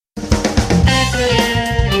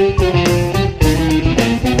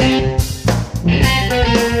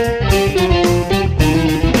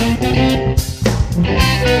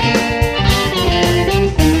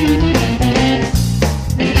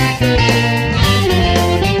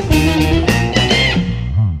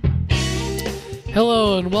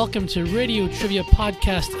welcome to Radio Trivia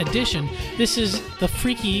Podcast Edition. This is the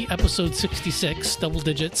freaky episode 66, double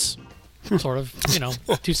digits, sort of,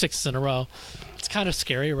 2 sixes in a row. It's kind of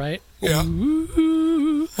scary, right? Yeah.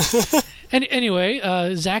 And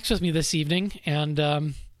anyway, Zach's with me this evening,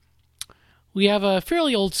 and we have a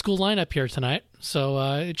fairly old school lineup here tonight, so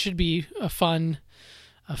it should be a fun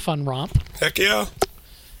romp. Heck yeah.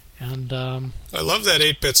 And I love that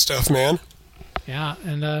 8-bit stuff, man. Yeah,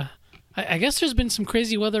 and I guess there's been some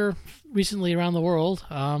crazy weather recently around the world,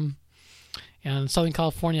 and Southern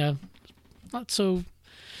California, not so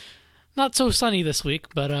sunny this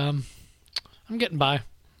week, but I'm getting by.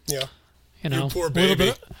 Yeah. You poor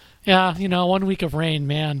baby. 1 week of rain,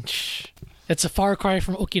 man. It's a far cry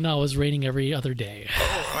from Okinawa's raining every other day.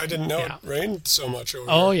 Oh, I didn't know it rained so much over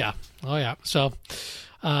there. Oh yeah. So,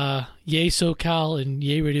 yay SoCal and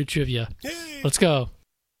yay Radio Trivia. Yay! Let's go.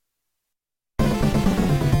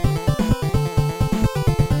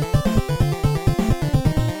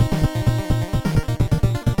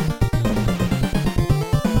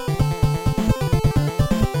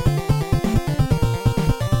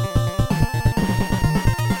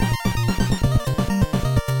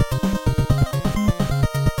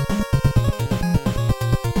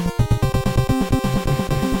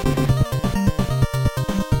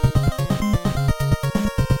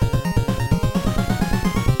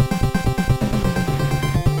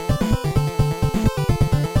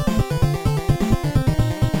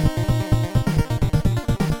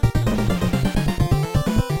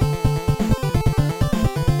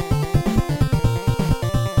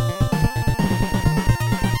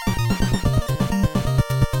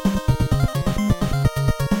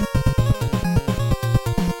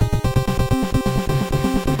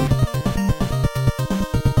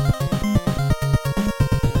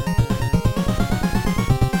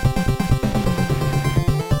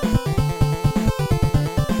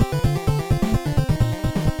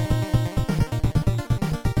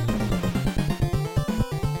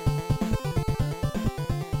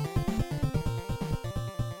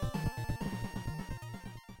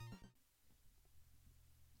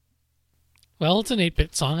 Well, it's an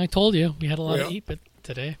 8-bit song. I told you we had a lot of 8-bit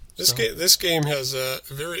today. This game has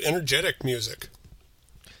very energetic music.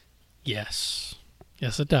 Yes,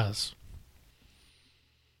 it does.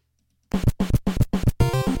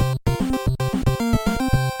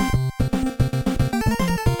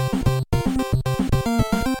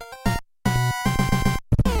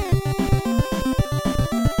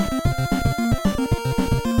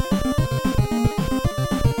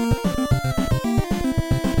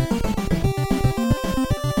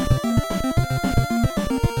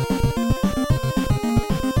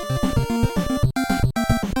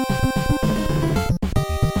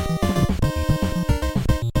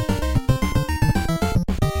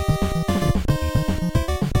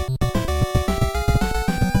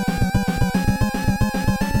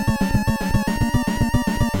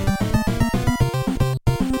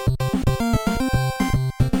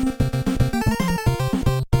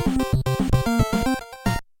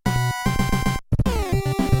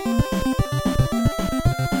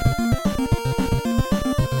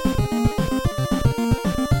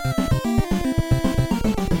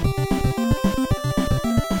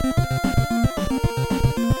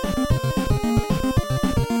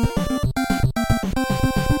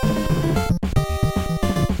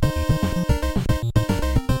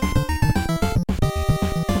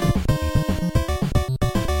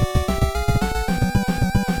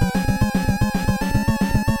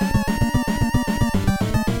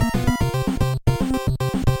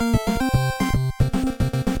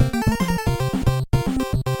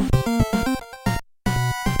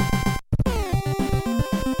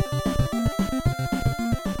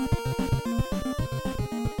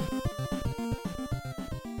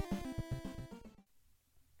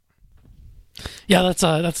 Yeah, that's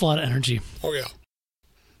a lot of energy. Oh yeah.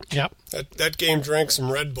 Yep. That game drank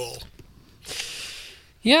some Red Bull.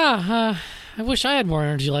 Yeah, I wish I had more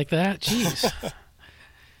energy like that. Jeez.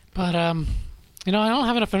 But I don't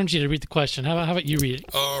have enough energy to read the question. How about you read it?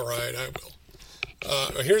 All right, I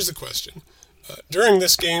will. Here's the question. During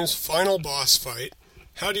this game's final boss fight,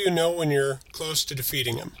 how do you know when you're close to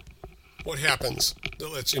defeating him? What happens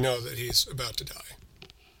that lets you know that he's about to die?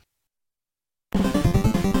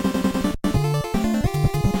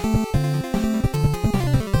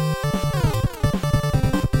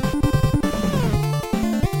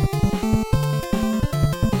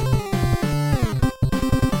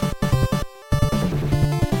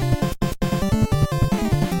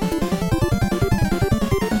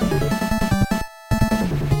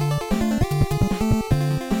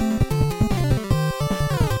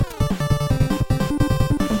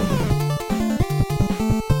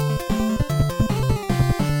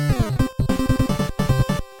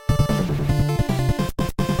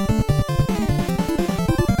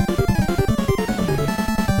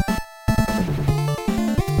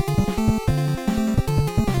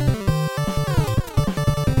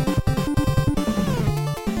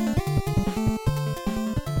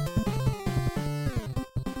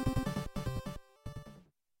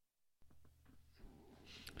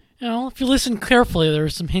 if you listen carefully, there are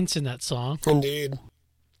some hints in that song. Indeed.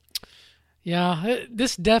 Yeah,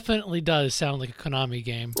 this definitely does sound like a Konami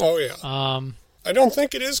game. Oh, yeah. I don't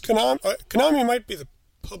think it is Konami. Konami might be the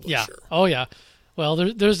publisher. Yeah. Oh, yeah. Well,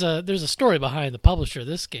 there's a story behind the publisher of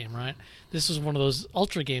this game, right? This was one of those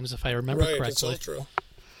Ultra games, if I remember correctly. It's Ultra.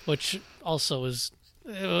 Which also was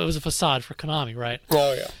a facade for Konami, right?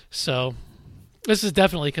 Oh, yeah. So this is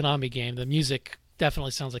definitely a Konami game. The music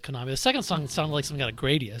definitely sounds like Konami. The second song sounded like something out of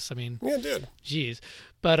Gradius. I mean, yeah, it did. Geez.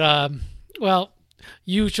 But, well,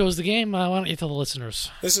 you chose the game. Why don't you tell the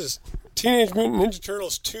listeners? This is Teenage Mutant Ninja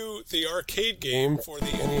Turtles 2, the arcade game for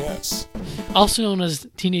the NES. Also known as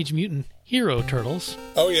Teenage Mutant Hero Turtles.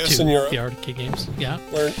 Oh, yes, 2, in Europe. The arcade games, yeah.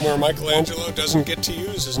 Where Michelangelo doesn't get to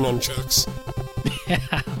use his nunchucks.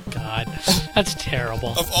 God, that's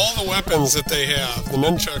terrible. Of all the weapons that they have, the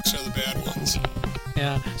nunchucks are the bad ones.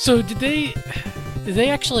 Yeah. So did they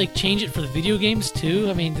actually change it for the video games too?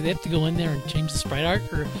 I mean, did they have to go in there and change the sprite art,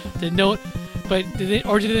 or did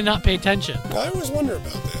they not pay attention? I always wonder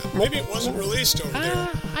about that. Maybe it wasn't released over there.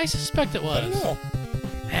 I suspect it was. I don't know.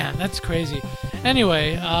 Man, that's crazy.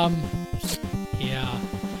 Anyway, yeah.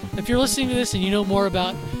 If you're listening to this and you know more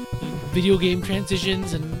about video game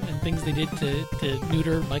transitions and things they did to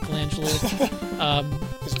neuter Michelangelo,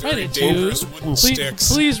 write it dangerous wooden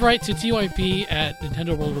sticks. Please write to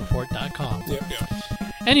typ@nintendoworldreport.com. Yep.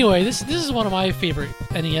 Anyway, this is one of my favorite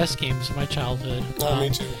NES games of my childhood. Oh,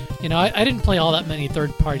 me too. I didn't play all that many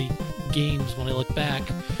third-party games when I look back,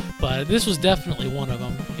 but this was definitely one of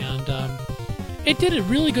them. And it did a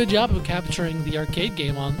really good job of capturing the arcade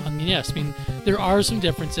game on the NES. I mean, there are some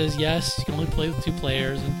differences. Yes, you can only play with 2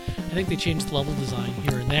 players, and I think they changed the level design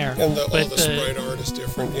here and there. And the sprite art is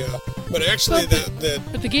different, yeah. But actually,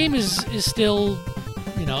 but the game is still,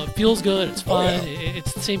 it feels good. It's fun. Oh, yeah.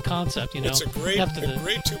 It's the same concept, It's a great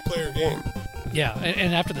 2-player game. Yeah,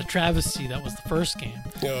 and after the travesty, that was the first game.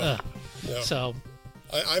 Yeah. So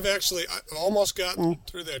I've almost gotten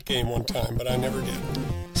through that game one time, but I never did.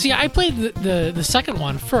 See, I played the second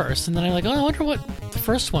one first, and then I'm like, I wonder what the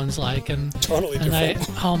first one's like, and totally different.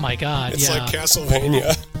 Oh my God, it's yeah. like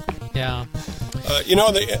Castlevania. Yeah.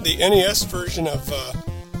 The NES version of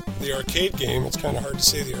the arcade game, it's kind of hard to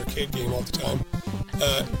say the arcade game all the time,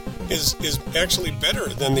 is actually better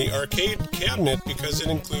than the arcade cabinet because it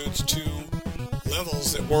includes 2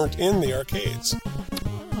 levels that weren't in the arcades.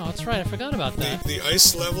 Oh, that's right. I forgot about that. The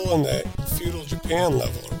ice level and the feudal Japan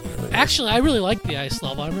level or whatever. Actually, I really liked the ice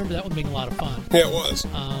level. I remember that one being a lot of fun. Yeah, it was.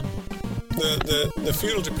 The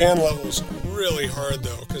feudal Japan level was really hard,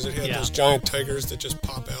 though, because it had those giant tigers that just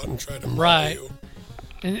pop out and try to murder you.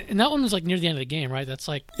 And that one was like near the end of the game, right? That's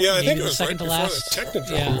like I think it was second right to before last. the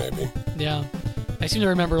Technodrome, maybe. Yeah. I seem to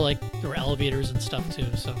remember like there were elevators and stuff too.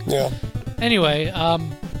 So yeah. Anyway,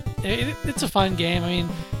 it's a fun game. I mean,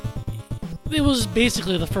 it was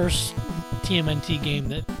basically the first TMNT game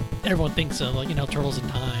that everyone thinks of, like Turtles in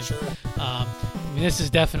Time. Sure. I mean, this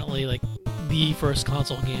is definitely like the first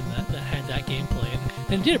console game that had that gameplay,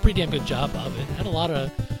 and it did a pretty damn good job of it. It had a lot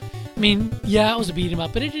of. I mean, yeah, it was a beat 'em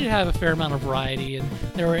up, but it did have a fair amount of variety, and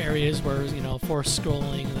there were areas where forced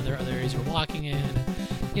scrolling, and then there were other areas you were walking in. And,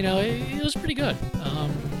 it was pretty good.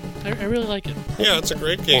 I really like it. Yeah, it's a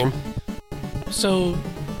great game. So,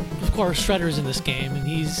 of course, Shredder's in this game, and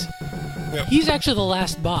he's actually the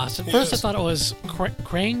last boss. At first, I thought it was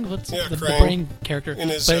Krang. What's the brain character? But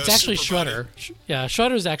it's actually Shredder. Yeah,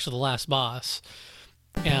 Shredder's actually the last boss.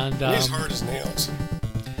 And he's hard as nails.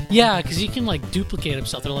 Yeah, because he can duplicate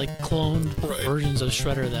himself. They're like cloned versions of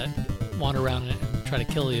Shredder that wander around and try to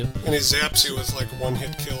kill you. And he zaps you with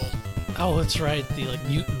one-hit kill. Oh, that's right, the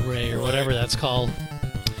mutant ray or whatever that's called.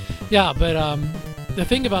 Yeah, but the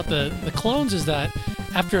thing about the clones is that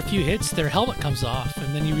after a few hits, their helmet comes off,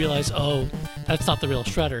 and then you realize, oh, that's not the real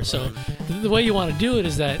Shredder. So the way you want to do it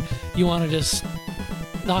is that you want to just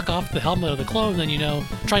knock off the helmet of the clone, then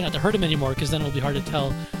try not to hurt him anymore, because then it'll be hard to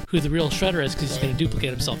tell who the real Shredder is, because he's going to duplicate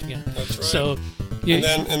himself again. That's right. So, and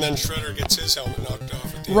then Shredder gets his helmet knocked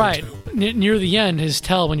off at the right. end, too. Near the end, his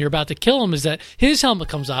tell when you're about to kill him is that his helmet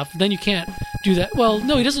comes off. Then you can't do that. Well,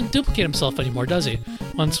 no, he doesn't duplicate himself anymore, does he?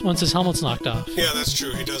 Once his helmet's knocked off. Yeah, that's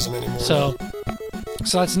true. He doesn't anymore. So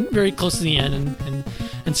that's very close to the end,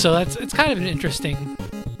 and so it's kind of an interesting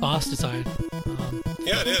boss design.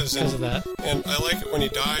 Yeah, it is. Because of that. And I like it when he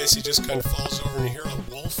dies, he just kind of falls over and you hear a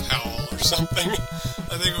wolf howl or something.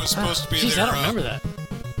 I think it was supposed to be I don't remember that.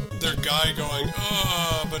 Their guy going,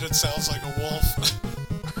 but it sounds like a wolf.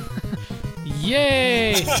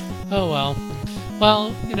 Yay! Oh, well.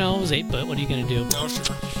 Well, it was 8-bit. What are you going to do? Oh,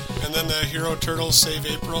 sure. And then the Hero Turtles save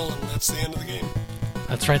April, and that's the end of the game.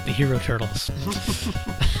 That's right, the Hero Turtles.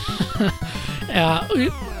 How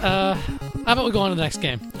about we go on to the next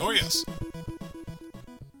game? Oh, yes.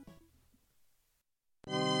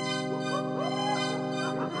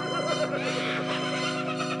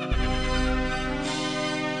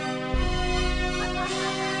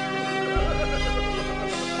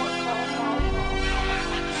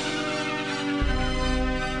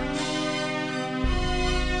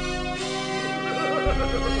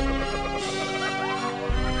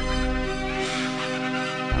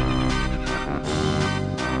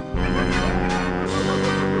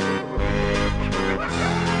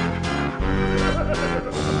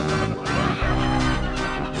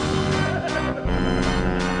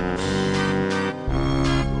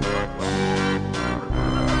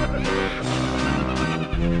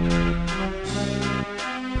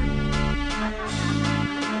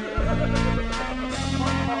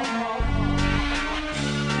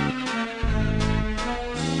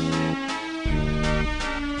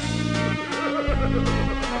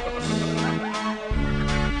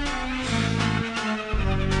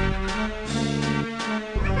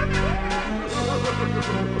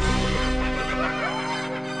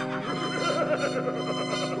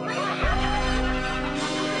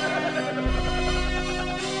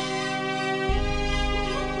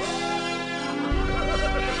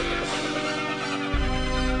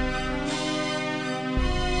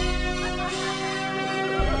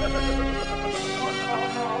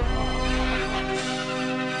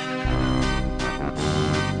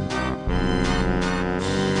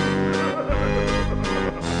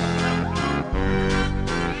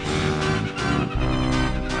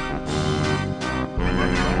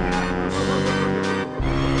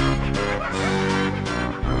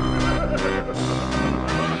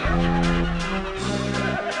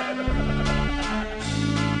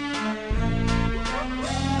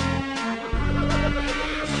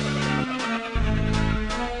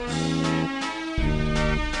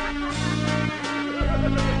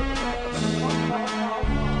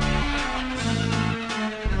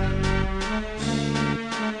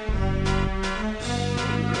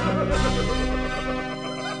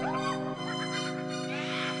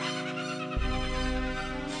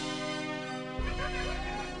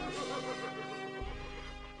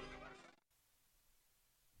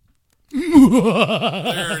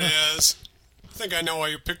 There it is. I think I know why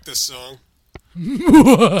you picked this song.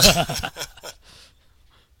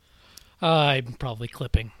 I'm probably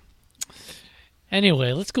clipping.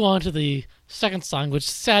 Anyway, let's go on to the second song, which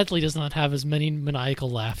sadly does not have as many maniacal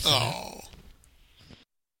laughs in it. Oh.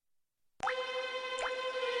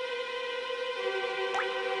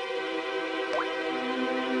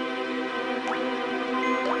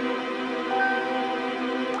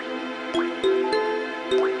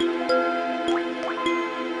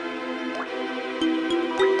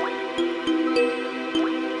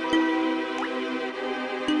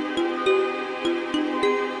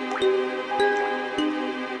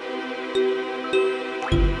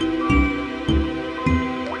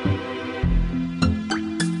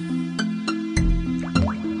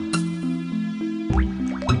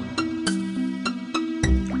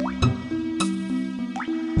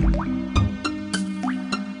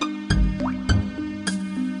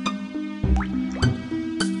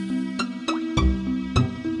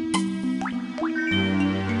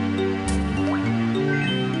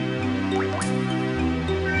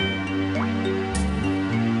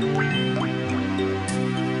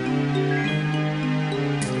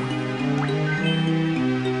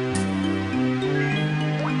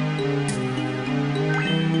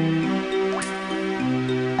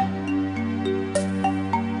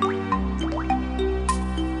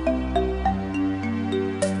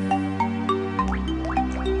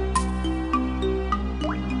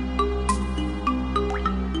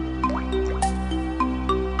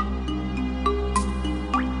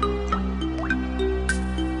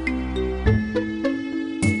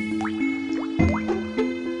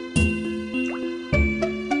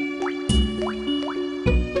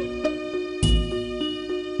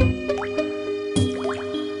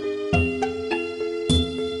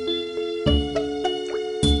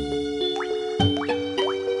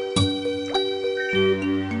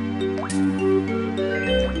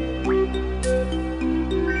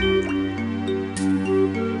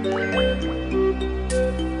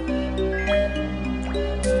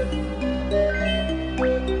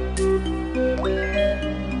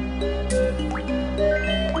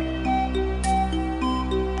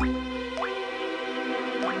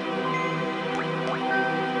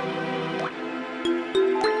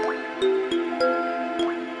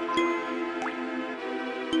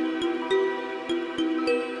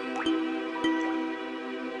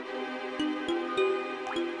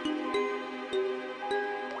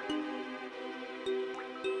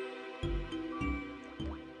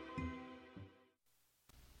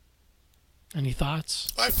 Any thoughts?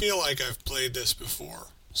 I feel like I've played this before,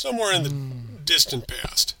 somewhere in the distant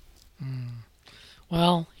past.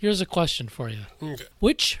 Well, here's a question for you. Okay.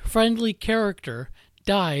 Which friendly character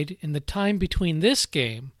died in the time between this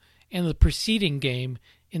game and the preceding game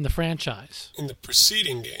in the franchise? In the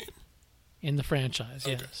preceding game. In the franchise,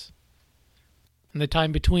 Okay. yes. In the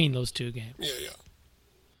time between those two games. Yeah, yeah.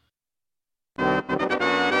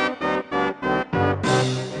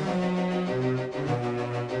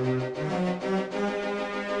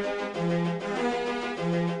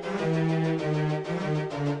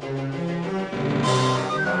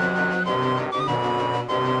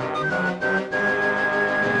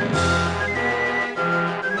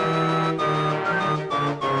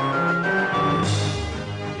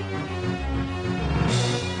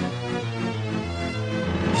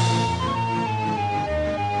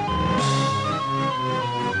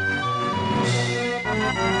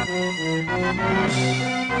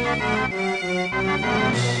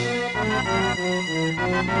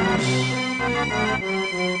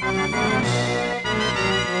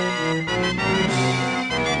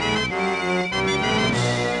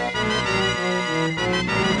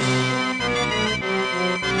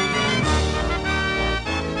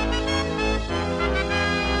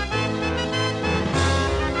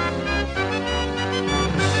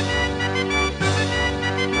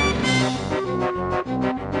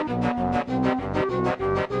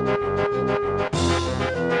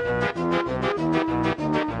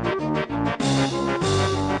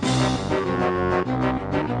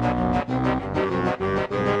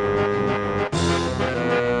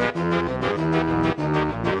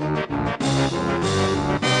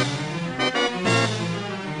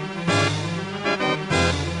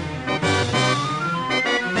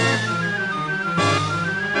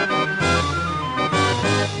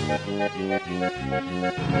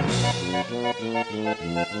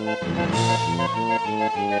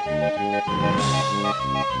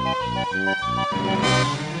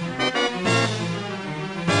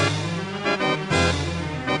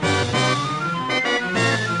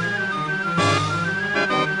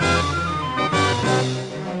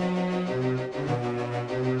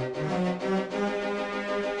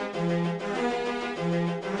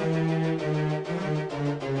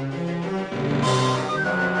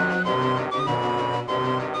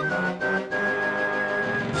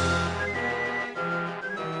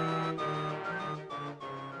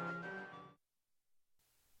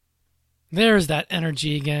 There's that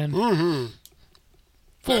energy again. Mm-hmm.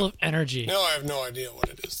 Full of energy. Now I have no idea what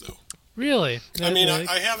it is, though. Really? I mean, Like-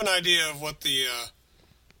 I have an idea of what the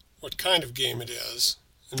what kind of game it is,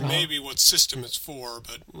 and maybe what system it's for,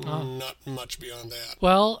 but not much beyond that.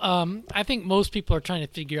 Well, I think most people are trying to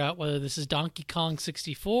figure out whether this is Donkey Kong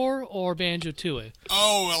 64 or Banjo-Tooie.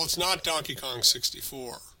 Oh, well, it's not Donkey Kong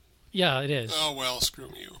 64. Yeah, it is. Oh, well,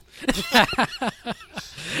 screw you.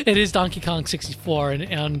 It is Donkey Kong 64,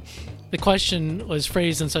 and the question was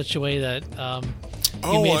phrased in such a way that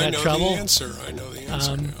you may have I had know trouble. the answer. I know the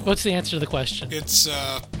answer now. What's the answer to the question? It's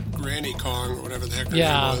Granny Kong, or whatever the heck her name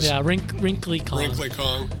Yeah, was. yeah, Wrinkly Kong. Wrinkly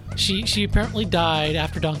Kong. She apparently died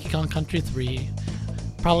after Donkey Kong Country 3,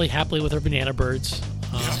 probably happily with her banana birds,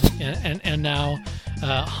 and now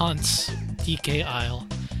haunts DK Isle,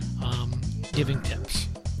 giving tips.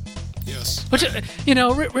 Yes. Which,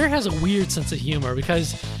 Rare has a weird sense of humor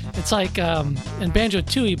because it's like in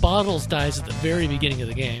Banjo-Tooie, Bottles dies at the very beginning of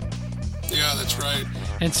the game. Yeah, that's right.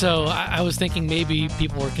 And so I was thinking maybe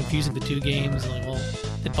people were confusing the two games. Like, well,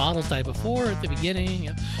 did Bottles die before or at the beginning?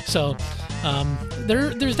 So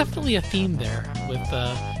there's definitely a theme there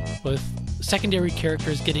with secondary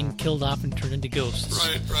characters getting killed off and turned into ghosts.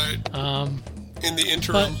 Right. In the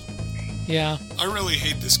interim, Yeah. I really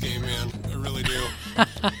hate this game, man. I really do.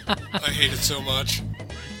 I hate it so much.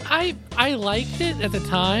 I liked it at the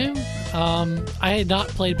time. I had not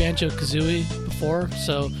played Banjo-Kazooie before,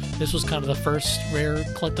 so this was kind of the first Rare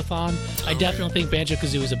collectathon. I definitely think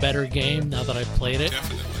Banjo-Kazooie is a better game now that I've played it.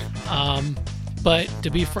 Definitely. But to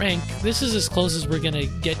be frank, this is as close as we're going to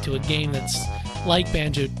get to a game that's like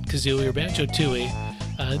Banjo-Kazooie or Banjo-Tooie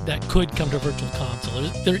that could come to Virtual Console.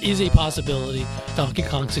 There is a possibility Donkey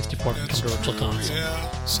Kong 64 could come to Virtual Console.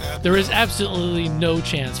 Yeah, sad. There is absolutely no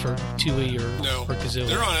chance for Tooie No. or Kazooie.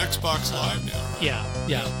 They're on Xbox Live now, right?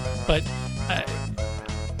 Yeah. But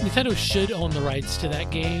Nintendo should own the rights to that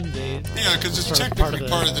game. Yeah, because it's sort of technically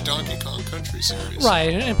part of the Donkey Kong Country series.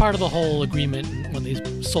 Right, and part of the whole agreement when they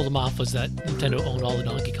sold them off was that Nintendo owned all the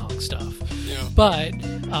Donkey Kong stuff. Yeah. But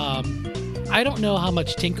I don't know how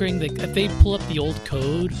much tinkering if they pull up the old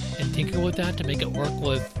code and tinker with that to make it work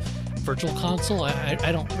with Virtual Console.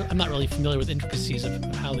 I'm not really familiar with intricacies of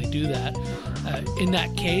how they do that. In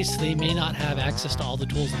that case, they may not have access to all the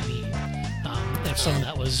tools they need. If some of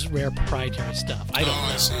that was rare proprietary stuff, I don't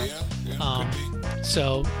know. I see. Yeah, could be.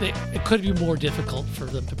 So it could be more difficult for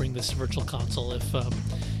them to bring this to Virtual Console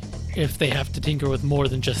if they have to tinker with more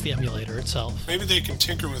than just the emulator itself. Maybe they can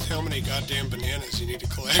tinker with how many goddamn bananas you need to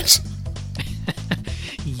collect.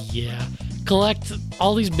 Yeah. Collect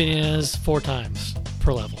all these bananas 4 times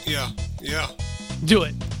per level. Yeah. Do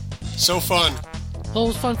it. So fun. Well, it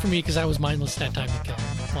was fun for me because I was mindless that time to kill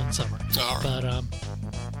one summer. All right. But,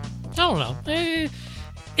 I don't know.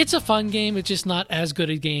 It's a fun game. It's just not as good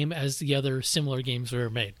a game as the other similar games that were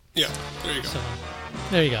made. Yeah, there you go. So,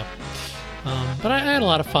 there you go. But I had a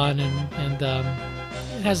lot of fun, and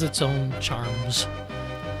it has its own charms.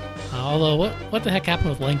 Although, what the heck happened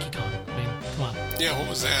with Lanky Kong? I mean, come on. Yeah, what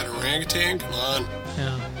was that? Orangutan? Come on.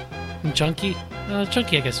 Yeah. And Chunky?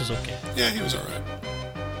 Chunky, I guess, was okay. Yeah, he was all right.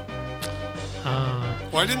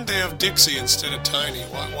 Why didn't they have Dixie instead of Tiny?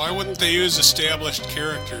 Why wouldn't they use established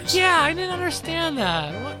characters? Yeah, I didn't understand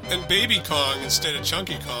that. What? And Baby Kong instead of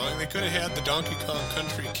Chunky Kong? They could have had the Donkey Kong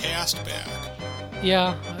Country cast back.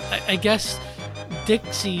 Yeah, I guess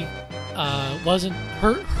Dixie wasn't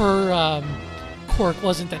her quirk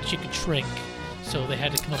wasn't that she could shrink, so they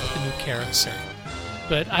had to come up with a new I character. see.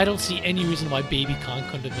 But I don't see any reason why Baby Kong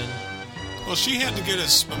couldn't have been. Well, she had to get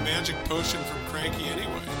a magic potion from Cranky anyway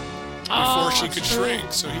before she could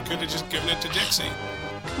shrink, so he could have just given it to Dixie.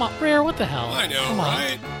 Come on, Rare, what the hell? I know, Come on.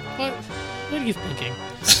 right? What are you thinking?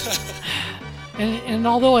 and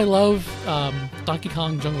although I love Donkey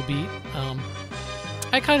Kong Jungle Beat,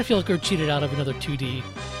 I kind of feel like we're cheated out of another 2D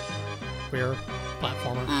Rare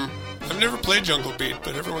platformer. I've never played Jungle Beat,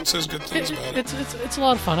 but everyone says good things about it. It's a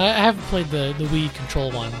lot of fun. I haven't played the Wii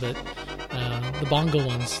Control one, but the Bongo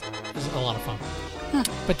ones is a lot of fun.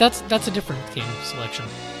 But that's a different game selection.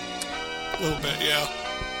 A little bit, yeah.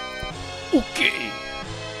 Okay.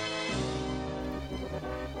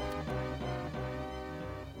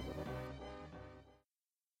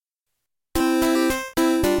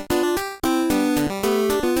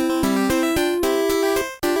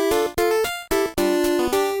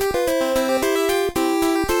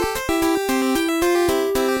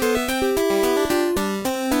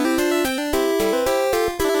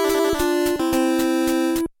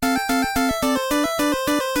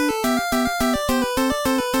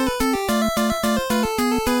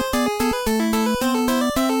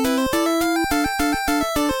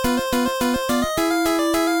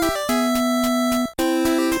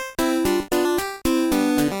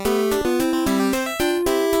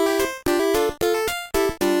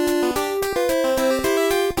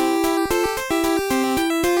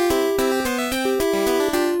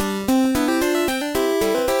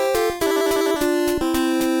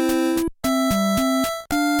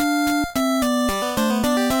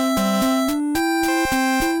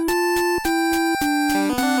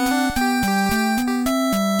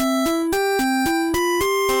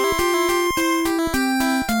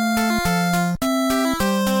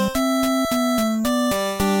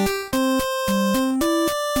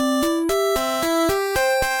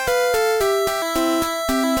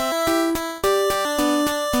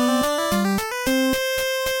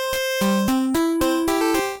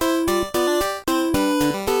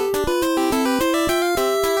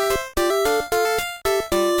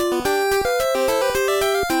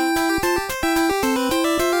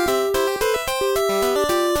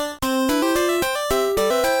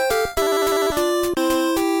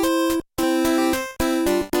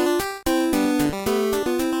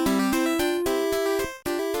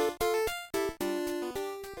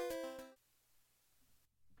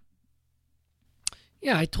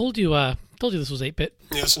 Yeah, I told you this was 8-bit.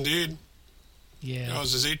 Yes, indeed. Yeah. That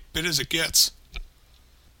was as 8-bit as it gets.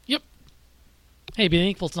 Yep. Hey, be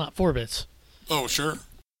thankful it's not 4 bits. Oh, sure.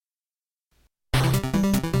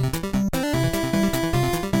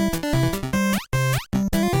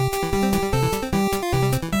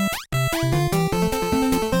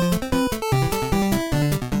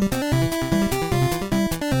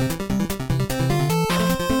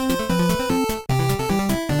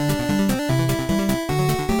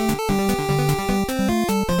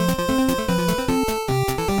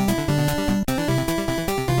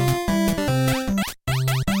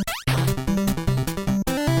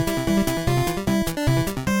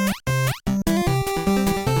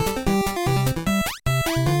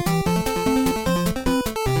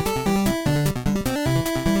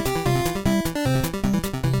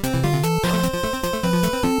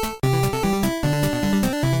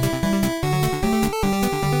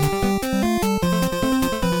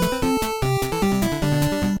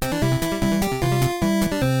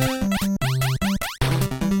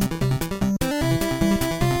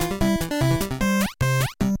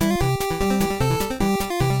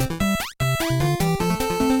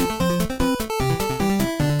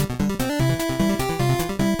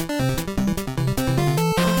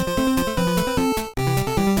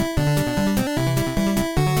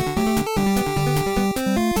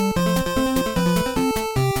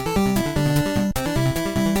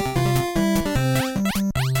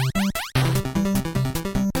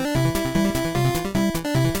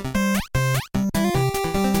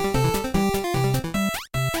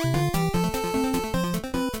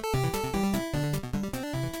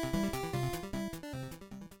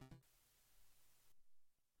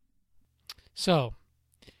 So,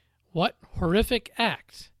 what horrific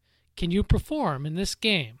act can you perform in this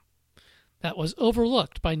game that was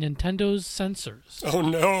overlooked by Nintendo's censors? Oh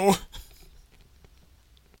no.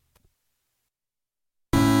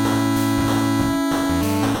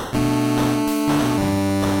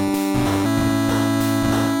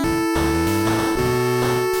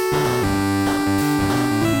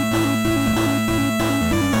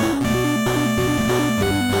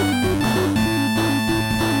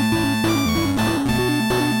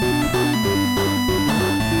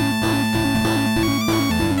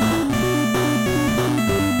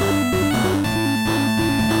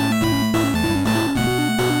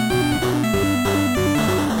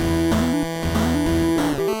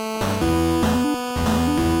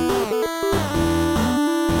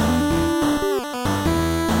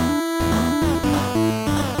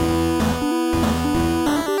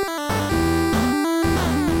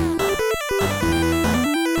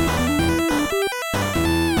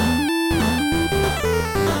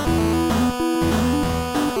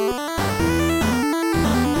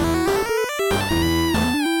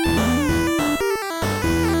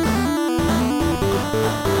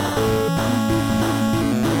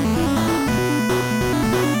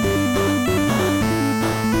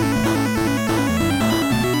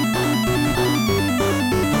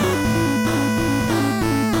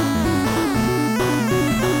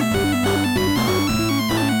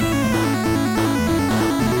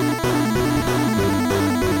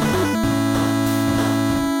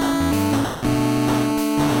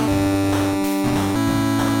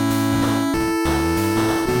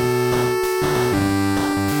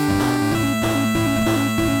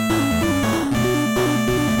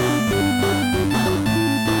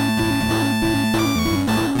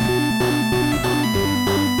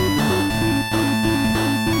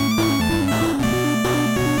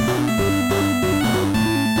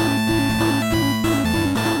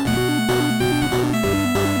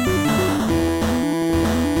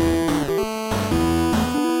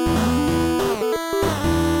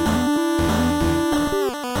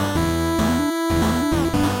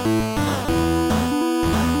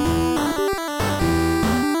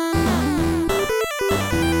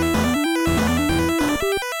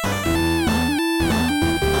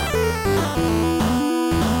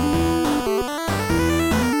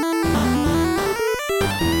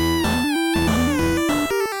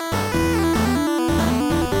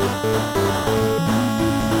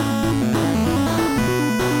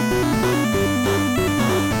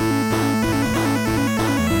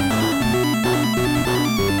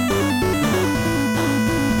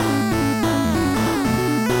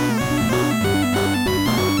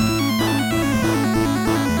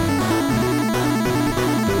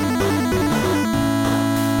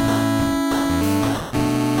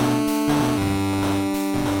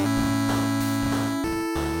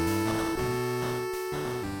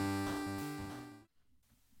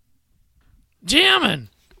 Jamming!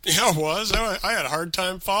 Yeah, it was. I had a hard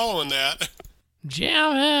time following that.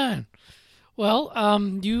 Jamming! Well,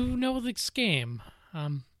 you know this game. I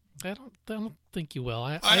don't think you will.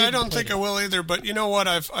 I don't think I will either, but you know what?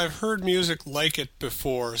 I've heard music like it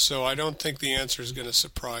before, so I don't think the answer is going to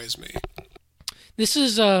surprise me. This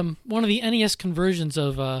is one of the NES conversions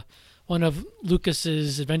of one of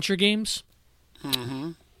Lucas's adventure games.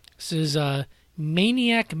 Mm-hmm. This is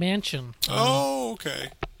Maniac Mansion. Oh,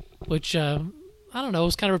 okay. Which, I don't know,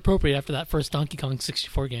 was kind of appropriate after that first Donkey Kong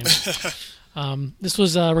 64 game. This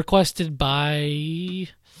was requested by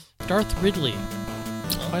Darth Ridley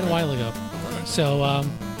quite a while ago. Right. So,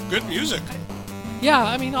 good music. Yeah,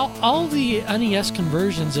 I mean, all the NES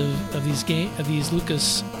conversions of these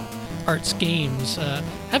Lucas Arts games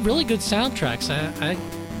have really good soundtracks. I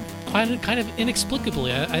kind of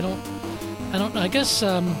inexplicably, I don't know. I guess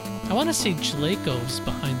I want to say Jaleco's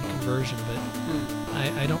behind the conversion, but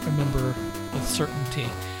I don't remember with certainty.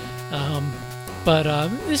 But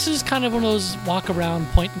this is kind of one of those walk-around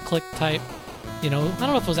point-and-click type, I don't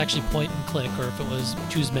know if it was actually point-and-click or if it was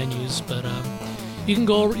choose menus, but you can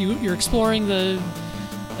go, you're exploring the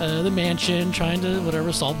mansion, trying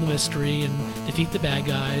to, solve the mystery and defeat the bad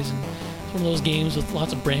guys, and it's one of those games with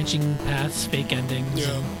lots of branching paths, fake endings,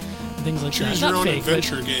 and things like that. Choose your own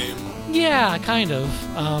adventure game. Yeah, kind of.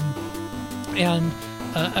 And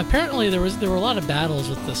apparently there were a lot of battles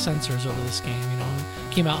with the censors over this game.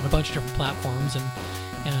 It came out on a bunch of different platforms, and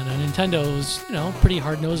Nintendo was pretty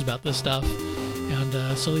hard nosed about this stuff,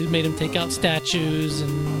 and so they made him take out statues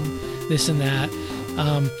and this and that.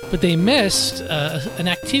 But they missed an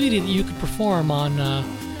activity that you could perform on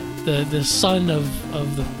the son of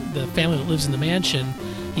the family that lives in the mansion.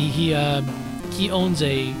 He owns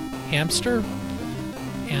a hamster,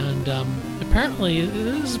 and apparently,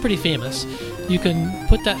 this is pretty famous. You can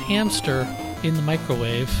put that hamster in the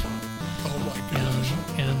microwave Oh my gosh.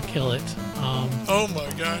 and kill it. Oh my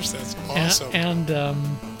gosh, that's awesome. And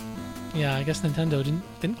yeah, I guess Nintendo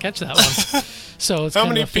didn't catch that one. So it's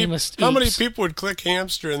kind of a famous. How many oops. people would click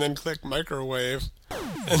hamster and then click microwave,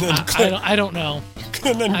 and then click I don't know.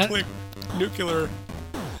 and then click nuclear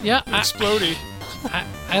Yeah, explodey?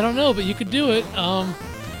 I don't know, but you could do it.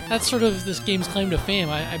 That's sort of this game's claim to fame.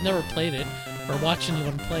 I've never played it or watched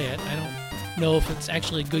anyone play it. I don't know if it's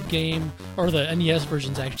actually a good game or the NES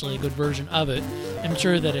version's actually a good version of it. I'm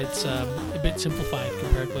sure that it's a bit simplified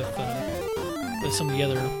compared with some of the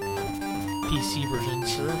other PC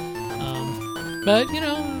versions. Sure. But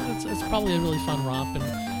it's probably a really fun romp.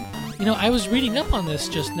 And I was reading up on this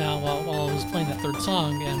just now while I was playing that third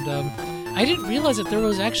song, and I didn't realize that there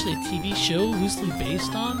was actually a TV show loosely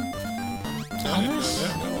based on I didn't know this.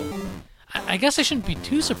 that, no. I guess I shouldn't be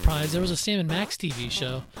too surprised. There was a Sam and Max TV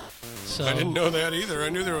show. So I didn't know that either. I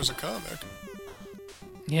knew there was a comic.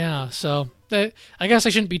 yeah, so I guess I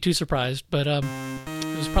shouldn't be too surprised, but it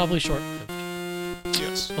was probably short.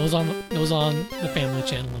 Yes. It was on the Family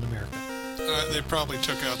Channel in America. They probably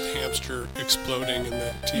took out the hamster exploding in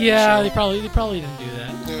the TV Yeah, show. they probably didn't do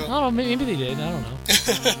that. Yeah. I don't know. Maybe they did. I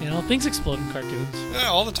don't know. Things explode in cartoons. Yeah,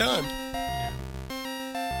 all the time.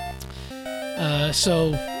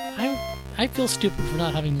 So I feel stupid for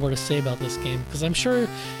not having more to say about this game because I'm sure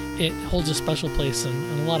it holds a special place in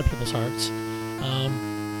a lot of people's hearts.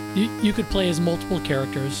 You could play as multiple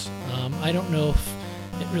characters. I don't know if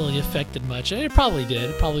it really affected much. It probably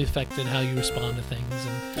did. It probably affected how you respond to things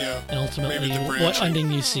and ultimately Maybe the what branching.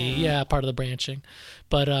 ending you see. Yeah, part of the branching.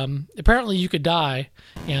 But apparently you could die,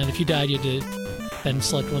 and if you died, you had to then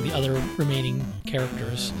select one of the other remaining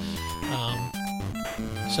characters.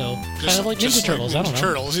 So kind of like Ninja Turtles. I don't know.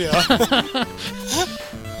 Turtles, yeah.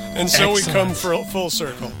 And so we come full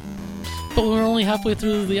circle. But we're only halfway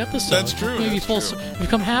through the episode. That's true, Maybe that's true. We've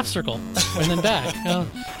come half circle and then back. And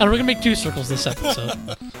we're gonna make 2 circles this episode.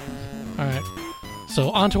 All right.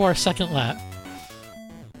 So on to our second lap.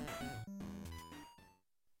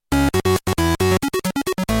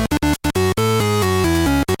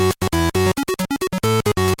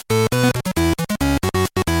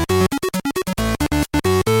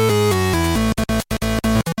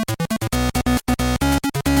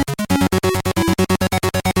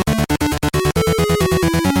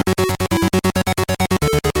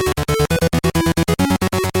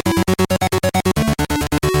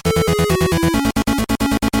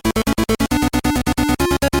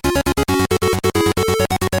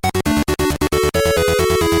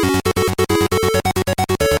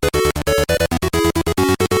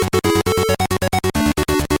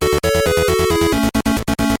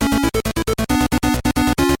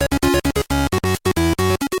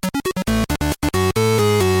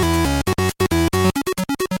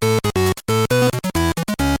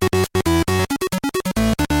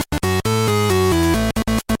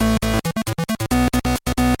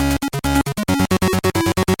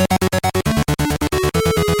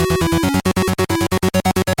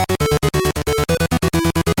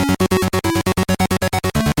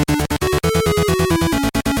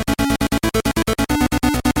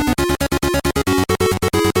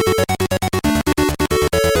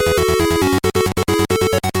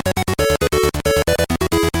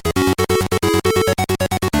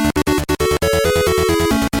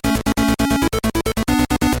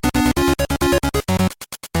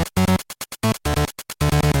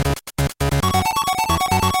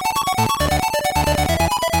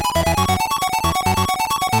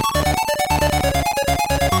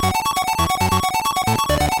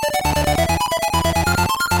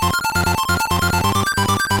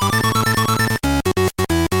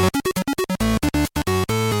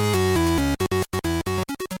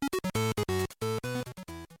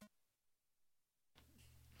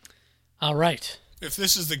 All right. If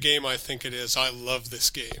this is the game I think it is, I love this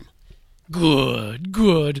game.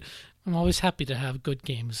 Good. I'm always happy to have good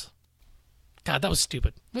games. God, that was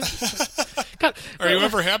stupid. God, Are you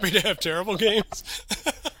ever happy to have terrible games?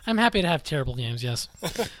 I'm happy to have terrible games, yes.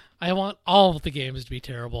 I want all of the games to be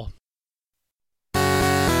terrible.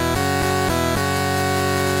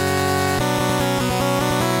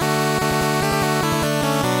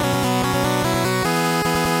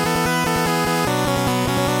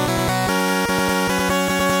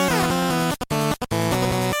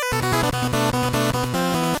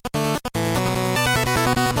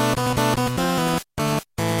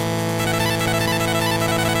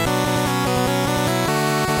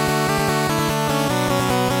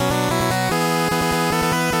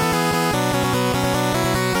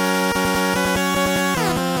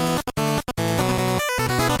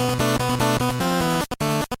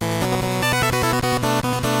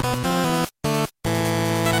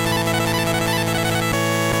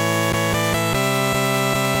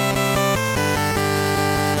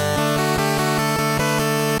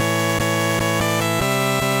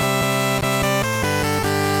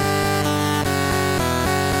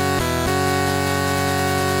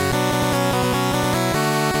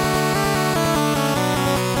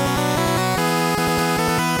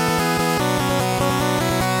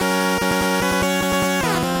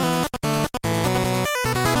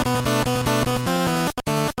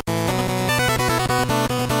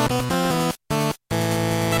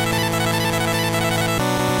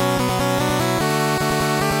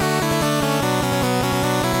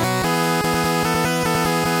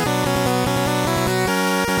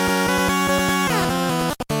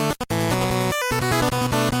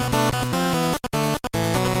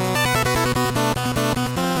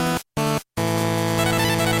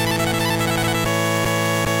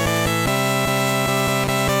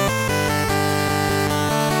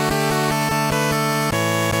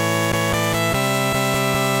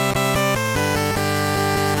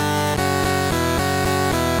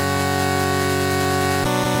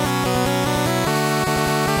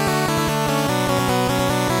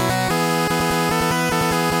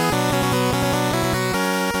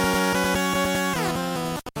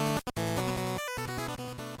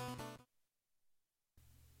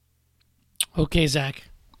 Okay, Zach.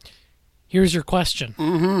 Here's your question.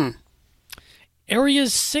 Mm-hmm.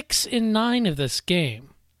 Areas 6 and 9 of this game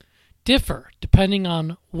differ depending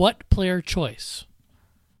on what player choice?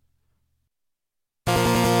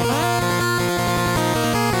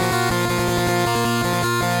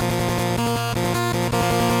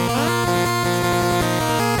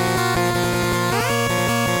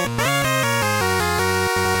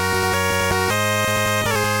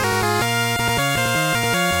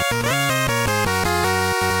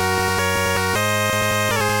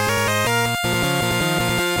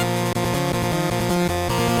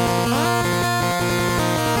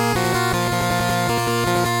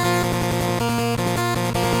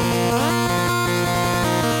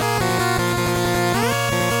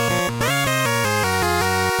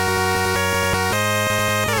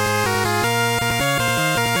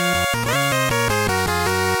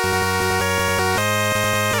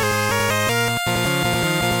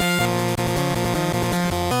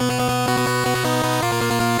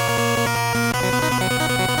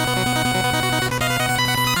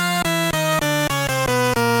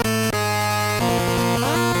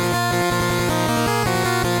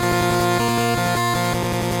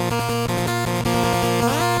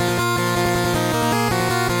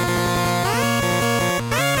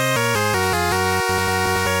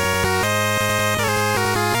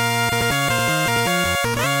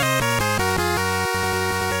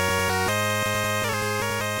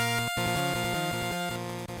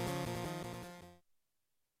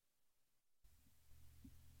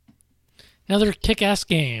 Another kick-ass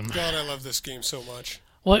game. God, I love this game so much.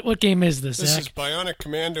 What game is this, This Zach? is Bionic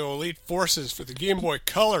Commando Elite Forces for the Game Boy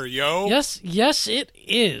Color, yo. Yes, it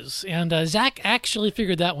is. And Zach actually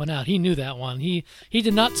figured that one out. He knew that one. He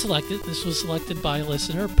did not select it. This was selected by a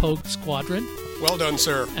listener, Pogue Squadron. Well done,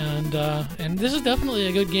 sir. And this is definitely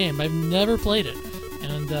a good game. I've never played it,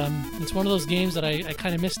 and it's one of those games that I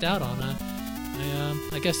kind of missed out on.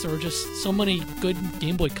 I guess there were just so many good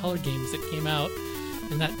Game Boy Color games that came out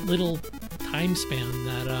in that little time span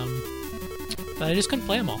that I just couldn't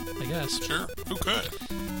play them all, I guess. Sure, who could?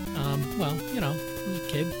 Well, you know, I was a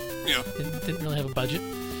kid. Yeah. Didn't really have a budget.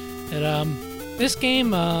 And this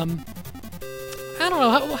game, I don't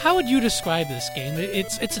know, how would you describe this game?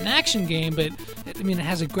 It's an action game, but it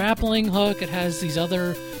has a grappling hook. It has these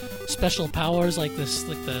other special powers like this,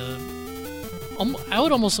 I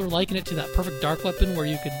would almost liken it to that Perfect Dark weapon where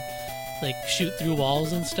you could like shoot through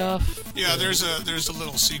walls and stuff. Yeah, there's a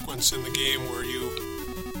little sequence in the game where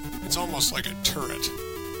it's almost like a turret.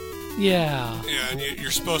 Yeah. Yeah, and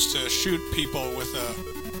you're supposed to shoot people with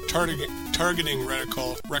a targeting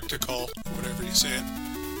reticle, whatever you say it.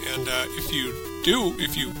 And if you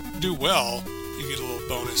do well, you get a little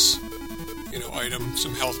bonus, item,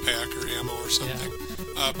 some health pack or ammo or something.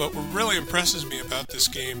 Yeah. But what really impresses me about this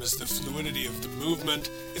game is the fluidity of the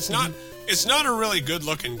movement. It's not a really good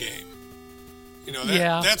looking game.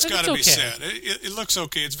 That's got to be said. It looks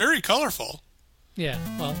okay. It's very colorful. Yeah,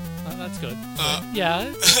 well, that's good.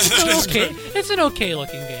 It's okay. Good. It's an okay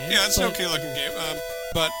looking game. Yeah, it's an okay looking game.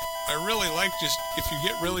 But I really like if you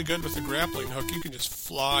get really good with the grappling hook, you can just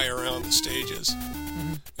fly around the stages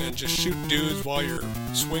and just shoot dudes while you're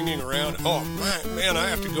swinging around. Oh man, I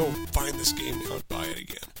have to go find this game now and buy it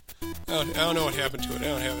again. I don't know what happened to it. I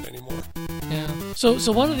don't have it anymore. Yeah.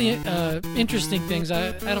 So one of the interesting things,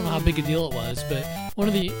 I don't know how big a deal it was, but one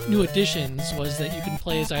of the new additions was that you can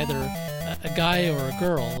play as either a guy or a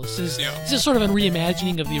girl. This is sort of a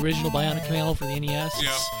reimagining of the original Bionic Commando for the NES.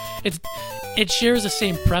 Yeah. It shares the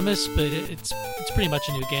same premise, but it's pretty much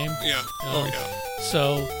a new game. Yeah. Yeah.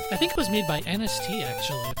 So I think it was made by NST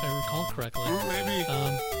actually, if I recall correctly. Maybe.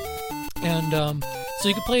 So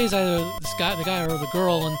you can play as either the guy or the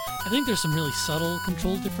girl, and I think there's some really subtle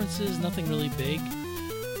control differences, nothing really big,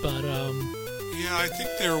 but yeah, I think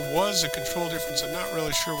there was a control difference. I'm not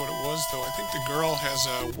really sure what it was though. I think the girl has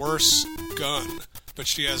a worse gun, but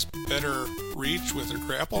she has better reach with her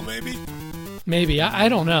grapple, maybe. Maybe, I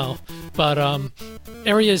don't know, but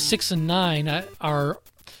areas 6 and 9 are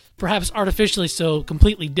perhaps artificially so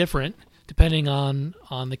completely different depending on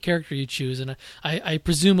the character you choose, and I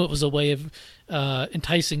presume it was a way of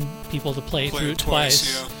enticing people to play through it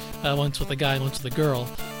twice. Yeah. Once with a guy and once with a girl.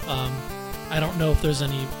 I don't know if there's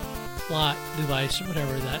any plot device or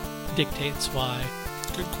whatever that dictates why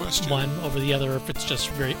Good question. one over the other, or if it's just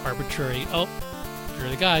very arbitrary. Oh, if you're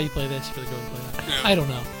the guy, you play this, if you're the girl, you play that. Yeah. I don't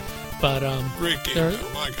know. But Great game, though.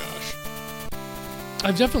 My gosh.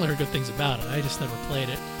 I've definitely heard good things about it. I just never played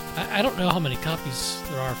it. I don't know how many copies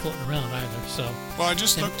there are floating around either. So. Well, I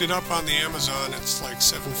just looked it up on the Amazon. It's like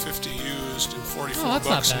 $7.50 used and $44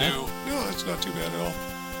 that's not bad. new. No, that's not too bad at all.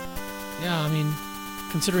 Yeah,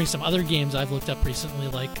 considering some other games I've looked up recently,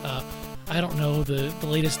 like I don't know the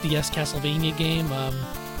latest DS Castlevania game.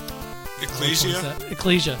 Ecclesia?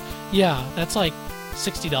 Ecclesia. Yeah, that's like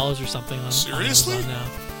 $60 or something on Seriously? Amazon now.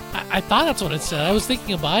 I thought that's what it said. I was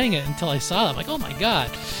thinking of buying it until I saw it. I'm like, oh my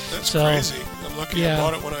god. That's crazy. I'm lucky I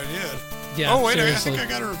bought it when I did. Yeah, oh, wait, seriously. I think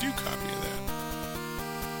I got a review copy of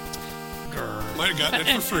that. Might have gotten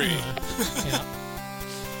it for free. Yeah.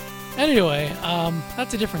 Anyway,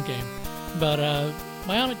 that's a different game. But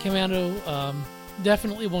Bionic Commando,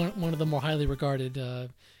 definitely one of the more highly regarded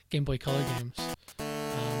Game Boy Color games.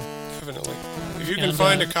 Definitely. If you can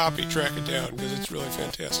find a copy, track it down, because it's really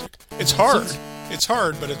fantastic. It's hard. It's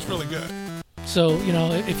hard, but it's really good. So,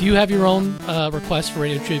 if you have your own request for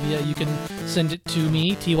Radio Trivia, you can send it to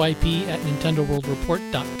me,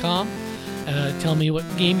 typ@nintendoworldreport.com. Tell me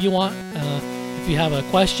what game you want. If you have a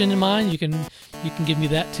question in mind, you can give me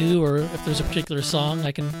that too, or if there's a particular song,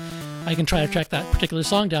 I can try to track that particular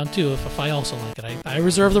song down too if I also like it. I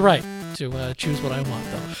reserve the right to choose what I want,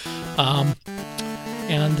 though.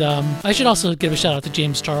 And I should also give a shout out to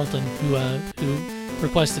James Charlton, who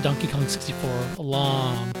requested Donkey Kong 64 a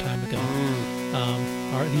long time ago.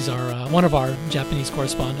 He's one of our Japanese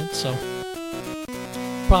correspondents, so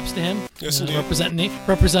props to him. Yes, indeed.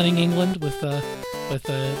 Representing England with the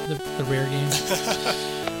rare games.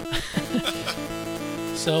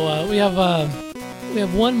 So we have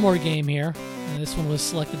one more game here, and this one was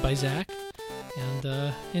selected by Zach.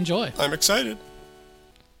 And enjoy. I'm excited.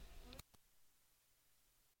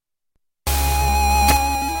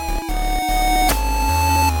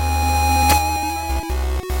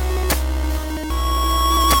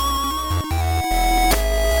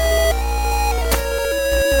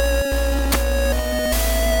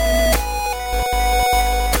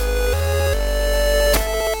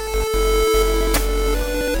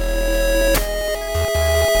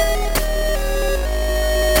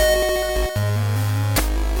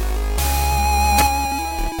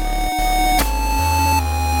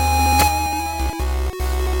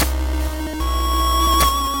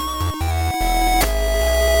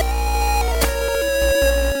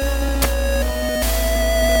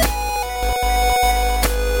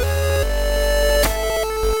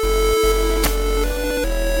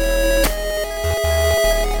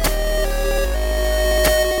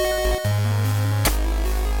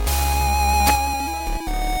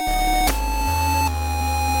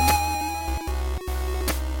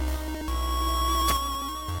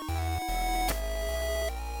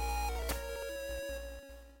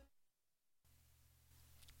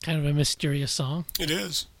 Kind of a mysterious song. It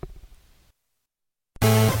is.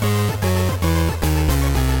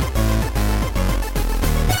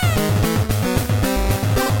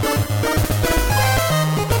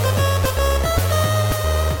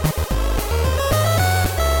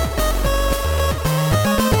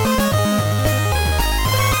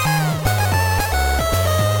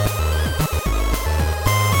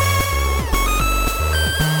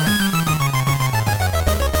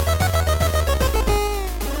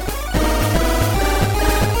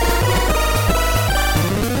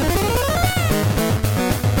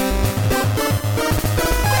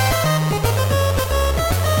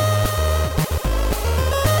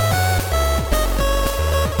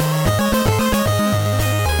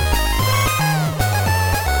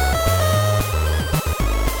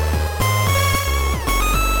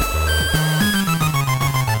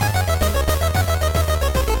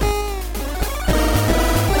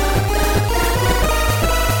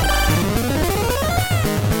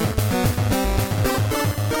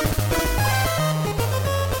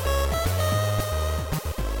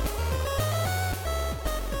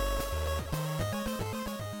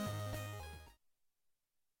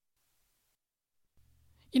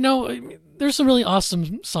 There's some really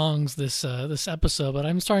awesome songs this episode, but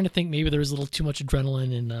I'm starting to think maybe there was a little too much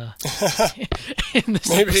adrenaline in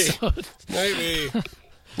this episode. Maybe.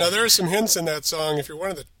 Now, there are some hints in that song. If you're one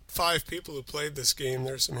of the 5 people who played this game,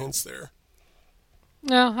 there's some hints there.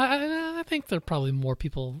 No, I think there are probably more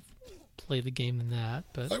people play the game than that.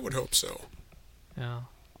 But I would hope so. Yeah.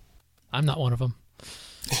 I'm not one of them.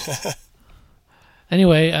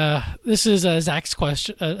 Anyway, this is Zach's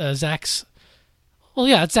question. It's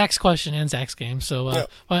Zach's question and Zach's game. So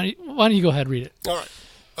why don't you go ahead and read it? All right.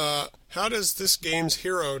 How does this game's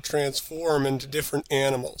hero transform into different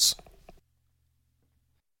animals?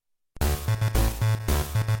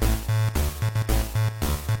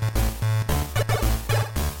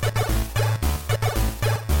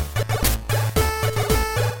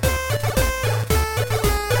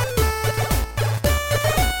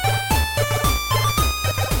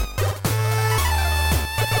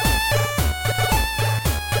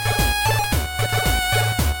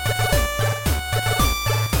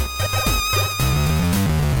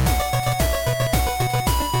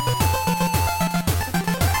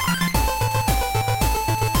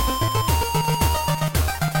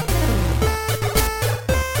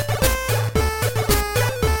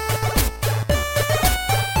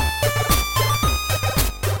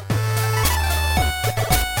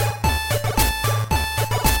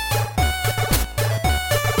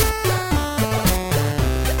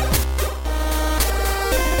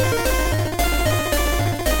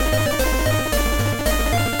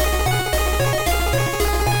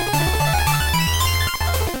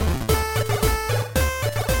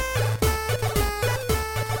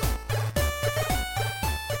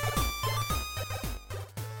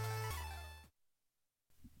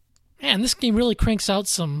 Man, this game really cranks out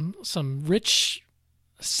some rich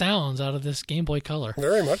sounds out of this Game Boy Color.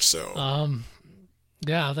 Very much so.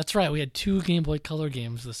 Yeah, that's right. We had 2 Game Boy Color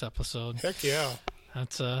games this episode. Heck yeah.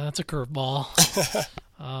 That's a curveball.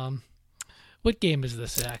 What game is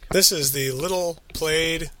this, Zach? This is the little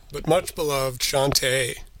played but much beloved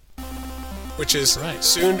Shantae, which is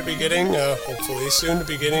soon to be getting, hopefully soon to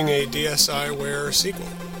be getting a DSiWare sequel.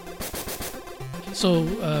 So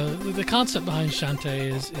the concept behind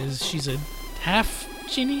Shantae is she's a half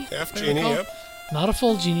genie. Half genie, yep. Not a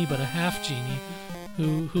full genie, but a half genie,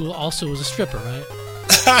 who also was a stripper, right?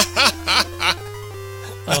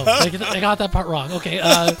 Oh, I got that part wrong. Okay.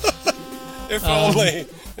 If only.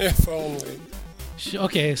 If only.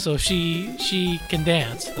 Okay, so she can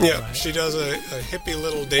dance. Yeah, right? She does a hippie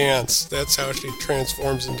little dance. That's how she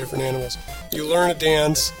transforms in different animals. You learn a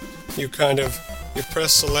dance, you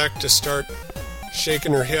press select to start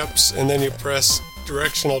shaking her hips, and then you press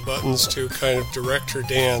directional buttons to kind of direct her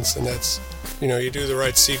dance, and that's, you do the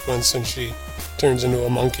right sequence and she turns into a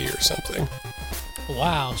monkey or something.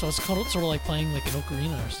 Wow, so it's sort of like playing like an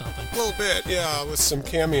ocarina or something. A little bit, yeah, with some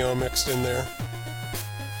cameo mixed in there.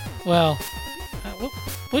 Well,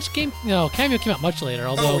 which game? No, Cameo came out much later.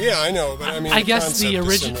 Although, oh yeah, I know, but I mean, I guess the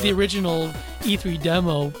original E3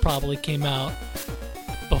 demo probably came out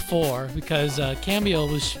before, because Cameo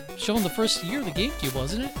was shown the first year of the GameCube,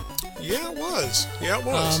 wasn't it? Yeah, it was.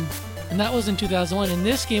 And that was in 2001. And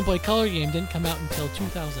this Game Boy Color game didn't come out until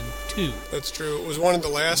 2002. That's true. It was one of the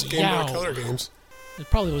last Game Boy Color games. It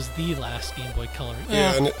probably was the last Game Boy Color.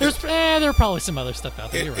 Yeah, and there are probably some other stuff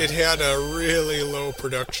out there. It had a really low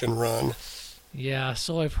production run. Yeah,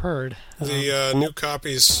 so I've heard. The new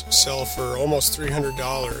copies sell for almost $300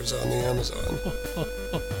 on the Amazon,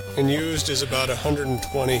 and used is about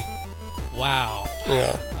 $120. Wow.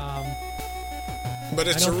 Yeah. But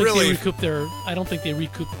it's I don't think they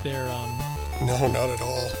recouped their. No, not at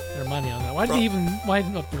all. Their money on that. Why did they even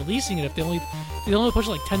wind up releasing it if they only pushed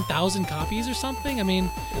like 10,000 copies or something? I mean,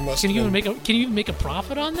 can you even make a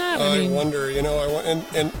profit on that? I wonder.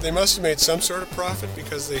 And they must have made some sort of profit,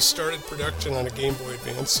 because they started production on a Game Boy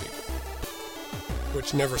Advance sequel,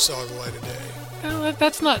 which never saw the light of day. Well,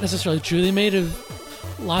 that's not necessarily true. They may have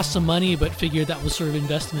lost some money, but figured that was sort of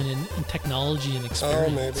investment in technology and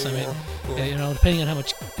experience. Oh, maybe. Yeah, depending on how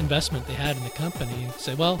much investment they had in the company, you'd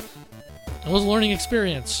say, well, it was a learning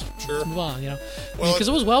experience. Sure. Let's move on, because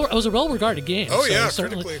it was a well-regarded game. Oh, so yeah,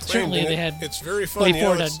 certainly they had. It's very fun.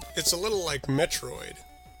 It's a little like Metroid.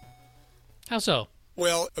 How so?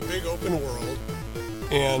 Well, a big open world,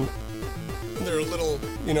 and there are little,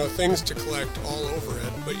 things to collect all over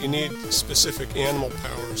it, but you need specific animal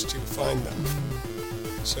powers to find them.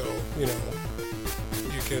 So,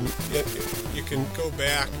 you can go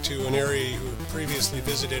back to an area you previously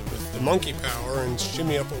visited with the monkey power and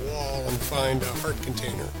shimmy up a wall and find a heart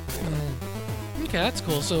container. Okay, that's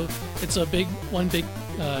cool. So it's one big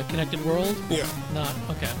connected world? Yeah.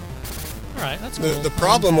 Okay. All right, that's cool. The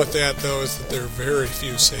problem with that, though, is that there are very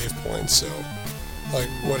few save points. So, like,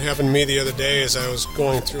 what happened to me the other day is I was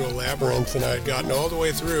going through a labyrinth, and I had gotten all the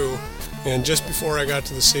way through, and just before I got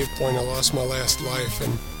to the save point, I lost my last life,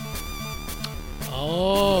 and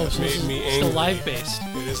that made me angry. It's still live-based.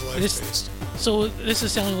 It is live-based. So this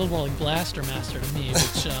is sounding a little more like Blaster Master to me,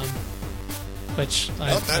 which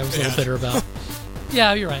I was a little bitter about.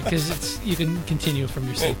 Yeah, you're right, because you can continue from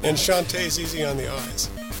your save. And Shantae's easy on the eyes.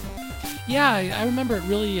 Yeah, I remember it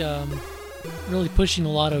really pushing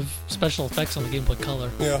a lot of special effects on the Game Boy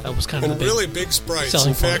Color. Yeah, that was kind of really big sprites.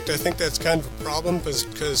 In fact, I think that's kind of a problem,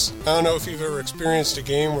 because I don't know if you've ever experienced a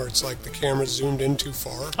game where it's like the camera zoomed in too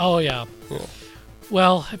far. Oh yeah.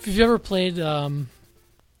 Well, if you've ever played,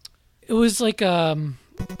 it was a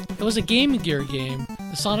Game Gear game.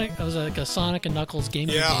 It was like a Sonic and Knuckles Game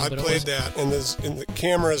Gear game. Yeah, I played that, and the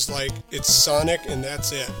camera's like, it's Sonic, and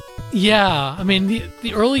that's it. Yeah, I mean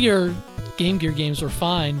the earlier Game Gear games were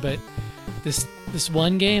fine, but this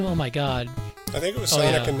one game, oh my god! I think it was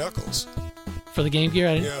Sonic and Knuckles for the Game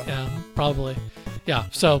Gear. Yeah, probably. Yeah,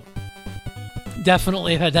 so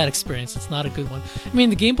definitely I've had that experience. It's not a good one. I mean,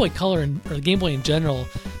 the Game Boy Color or the Game Boy in general,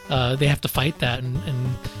 they have to fight that, and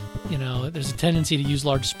there's a tendency to use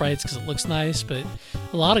large sprites because it looks nice, but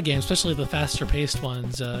a lot of games, especially the faster-paced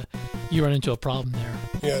ones, you run into a problem there.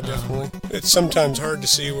 Yeah, definitely. It's sometimes hard to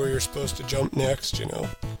see where you're supposed to jump next,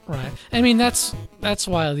 Right. I mean, that's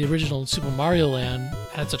why the original Super Mario Land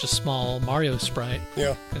had such a small Mario sprite.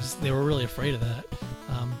 Yeah. Because they were really afraid of that.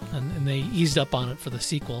 And they eased up on it for the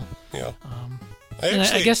sequel. Yeah.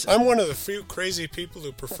 I guess I'm one of the few crazy people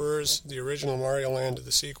who prefers the original Mario Land to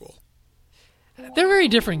the sequel. They're very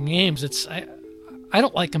different games. I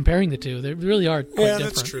don't like comparing the two. They really are quite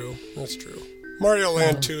different. That's true. That's true. Mario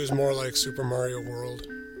Land 2 is more like Super Mario World.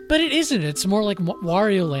 But it isn't. It's more like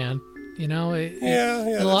Wario Land. You know?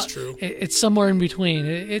 That's true. It's somewhere in between.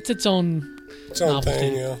 It's its own novelty.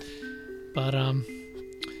 Thing, yeah.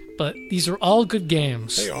 But these are all good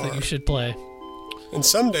games that you should play. And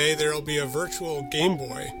someday there'll be a virtual Game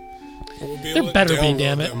Boy. We'll be there able better to be, download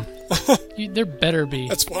damn it. There better be.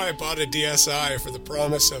 That's why I bought a DSi for the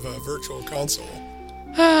promise of a virtual console.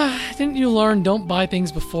 Didn't you learn don't buy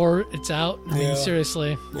things before it's out? I mean,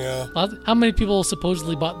 seriously. Yeah. How many people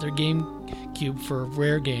supposedly bought their GameCube for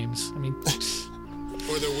rare games? I mean...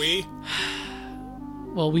 Or the Wii?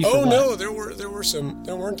 Well, Wii Oh, no, there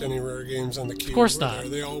weren't any rare games on the Cube. Of course not.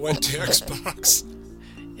 They all went to Xbox.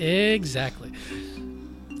 Exactly.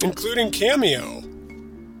 Including Cameo.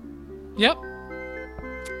 Yep.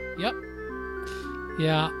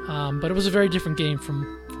 Yeah, but it was a very different game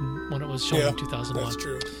from when it was shown in 2001. That's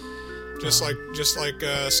true. Just like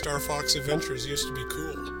Star Fox Adventures used to be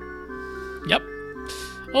cool. Yep.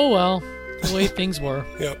 Oh well, the way things were.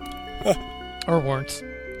 Yep. Or weren't.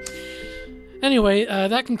 Anyway,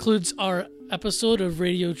 that concludes our episode of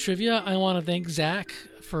Radio Trivia. I want to thank Zach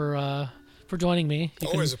for joining me.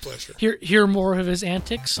 Always a pleasure. Hear more of his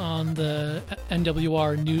antics on the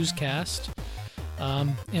NWR newscast.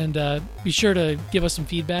 And be sure to give us some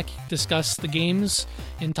feedback, discuss the games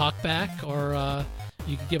in TalkBack, or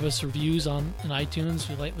you can give us reviews on iTunes.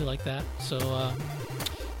 We like that. So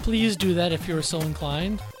please do that if you're so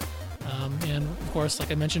inclined. And of course,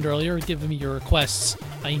 like I mentioned earlier, give me your requests.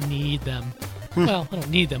 I need them. Well, I don't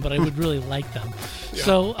need them, but I would really like them. Yeah.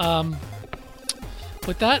 So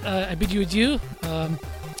with that, I bid you adieu.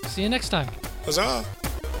 See you next time. Huzzah!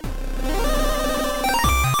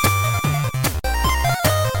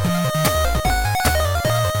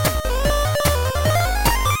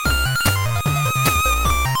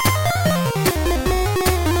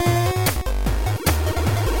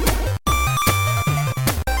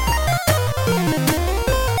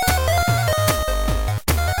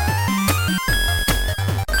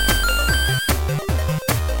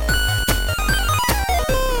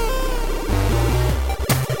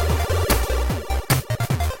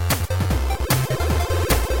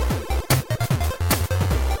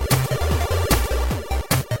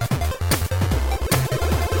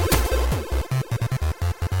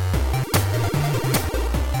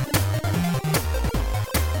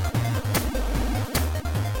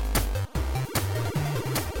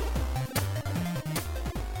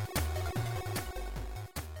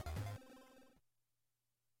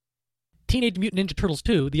 Teenage Mutant Ninja Turtles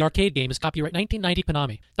 2, the arcade game, is copyright 1990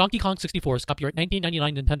 Konami. Donkey Kong 64 is copyright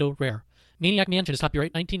 1999 Nintendo Rare. Maniac Mansion is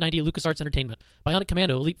copyright 1990 LucasArts Entertainment. Bionic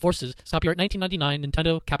Commando Elite Forces is copyright 1999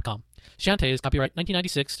 Nintendo Capcom. Shantae is copyright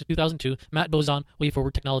 1996 to 2002 Matt Bozon,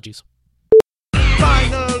 WayForward Technologies.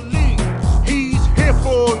 Finally, he's here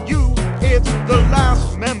for you. It's the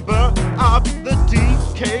last member of the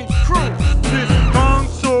DK